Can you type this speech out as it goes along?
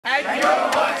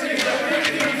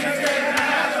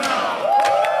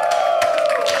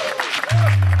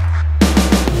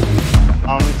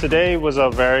Today was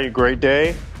a very great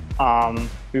day.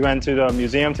 We went to the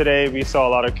museum today. We saw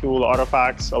a lot of cool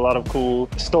artifacts, a lot of cool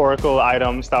historical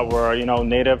items that were,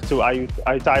 native to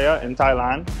Ayutthaya in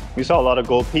Thailand. We saw a lot of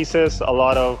gold pieces, a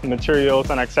lot of materials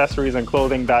and accessories and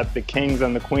clothing that the kings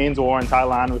and the queens wore in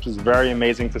Thailand, which was very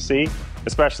amazing to see,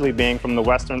 especially being from the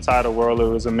western side of the world. It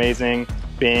was amazing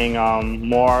being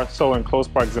more so in close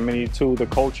proximity to the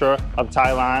culture of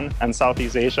Thailand and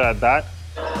Southeast Asia at that.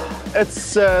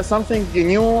 It's something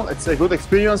new. It's a good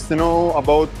experience to know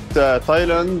about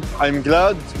Thailand. I'm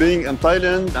glad being in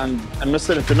Thailand and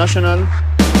Mr. International.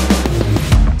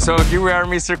 So here we are,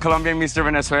 Mr. Colombia and Mr.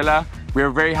 Venezuela. We are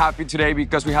very happy today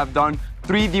because we have done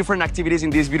 3 different activities in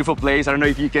this beautiful place. I don't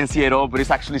know if you can see it all, but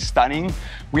it's actually stunning.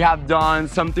 We have done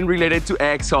something related to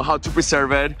eggs, so how to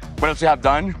preserve it. What else we have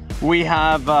done? We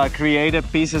have created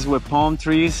pieces with palm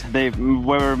trees. They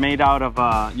were made out of,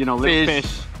 little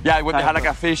fish. Yeah, they had like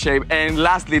a fish shape. And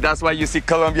lastly, that's why you see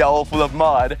Colombia all full of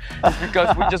mud. It's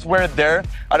because we just were there.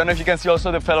 I don't know if you can see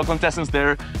also the fellow contestants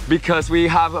there, because we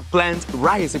have planted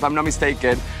rice, if I'm not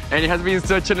mistaken. And it has been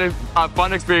such a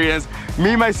fun experience.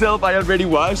 Me, myself, I already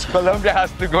washed. Colombia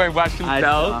has to go and wash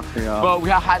himself. But we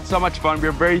have had so much fun.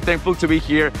 We're very thankful to be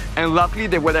here. And luckily,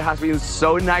 the weather has been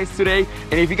so nice today.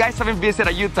 And if you guys haven't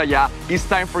visited Ayutthaya, it's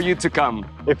time for you to come.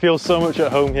 It feels so much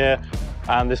at home here.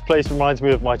 And this place reminds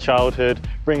me of my childhood,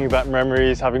 bringing back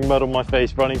memories, having mud on my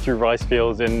face, running through rice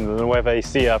fields in the Nueva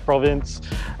Ecija province.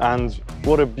 And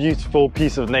what a beautiful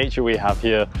piece of nature we have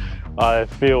here. I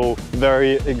feel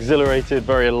very exhilarated,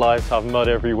 very alive to have mud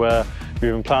everywhere.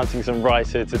 We've been planting some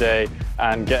rice here today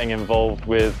and getting involved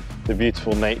with the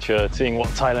beautiful nature, seeing what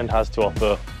Thailand has to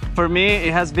offer. For me,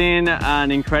 it has been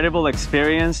an incredible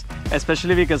experience,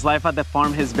 especially because life at the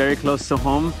farm is very close to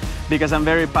home, because I'm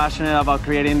very passionate about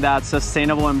creating that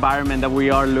sustainable environment that we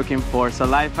are looking for. So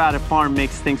life at a farm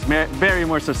makes things very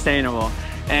more sustainable.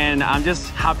 And I'm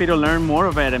just happy to learn more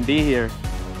of it and be here.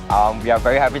 We are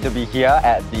very happy to be here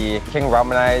at the King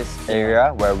Ramanize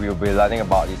area, where we will be learning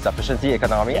about the sufficiency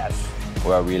economy. Yes.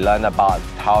 Where we learn about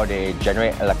how they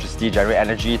generate electricity, generate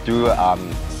energy through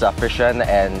sufficient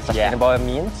and sustainable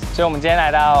means. 所以我们今天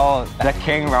来到 The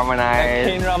King Ramanize.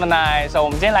 King Ramanize， 所以我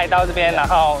们今天来到这边，然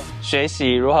后学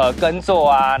习如何耕作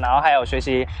啊，然后还有学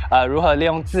习如何利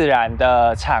用自然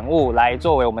的产物来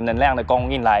作为我们能量的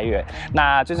供应来源。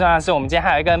那最重要的是，我们今天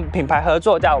还有一个品牌合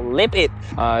作叫 Live It。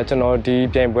ကျွန်တော်ဒီ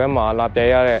ပြိုင်ပွဲမှာလာပြိုင်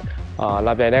ရတဲ့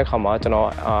လာပြိုင်တဲ့အခါမှာကျွန်တော်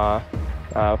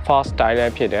fast တိုင်းလ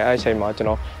ည်းဖြစ်တယ်အဲ့အချိန်မှာကျွန်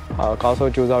တော်ကောင်း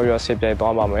ဆုံးကြိုးစားပြီးတော့စစ်ပြိုင်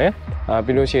သွားပါမယ်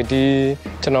ပြီးလို့ရှိရင်ဒီ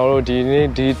ကျွန်တော်တို့ဒီနေ့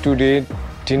ဒီ today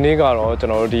ဒီနေ့ကတော့ကျွ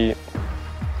န်တော်တို့ဒီ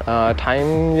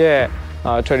time ရဲ့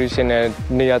traditional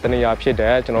နေရာတနေရာဖြစ်တ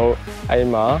ယ်ကျွန်တော်တို့အဲ့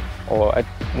မှာ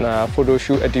photo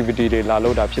shoot activity တွေလာလု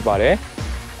ပ်တာဖြစ်ပါတယ်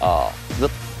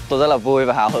Tôi rất là vui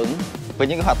và hào hứng với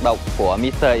những hoạt động của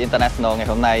Mr. International ngày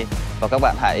hôm nay, và các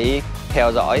bạn hãy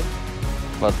theo dõi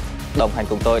và đồng hành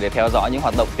cùng tôi để theo dõi những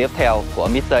hoạt động tiếp theo của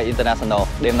Mr. International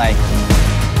đêm nay.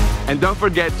 And don't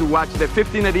forget to watch the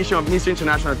 15th edition of Mr.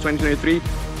 International 2023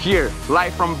 here,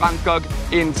 live from Bangkok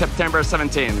in September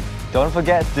 17th. Don't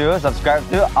forget to subscribe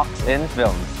to Oxin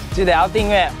Films. 记得要订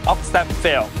阅 Oxin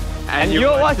Film。 And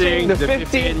you're watching the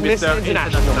 15th Mr.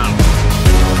 International.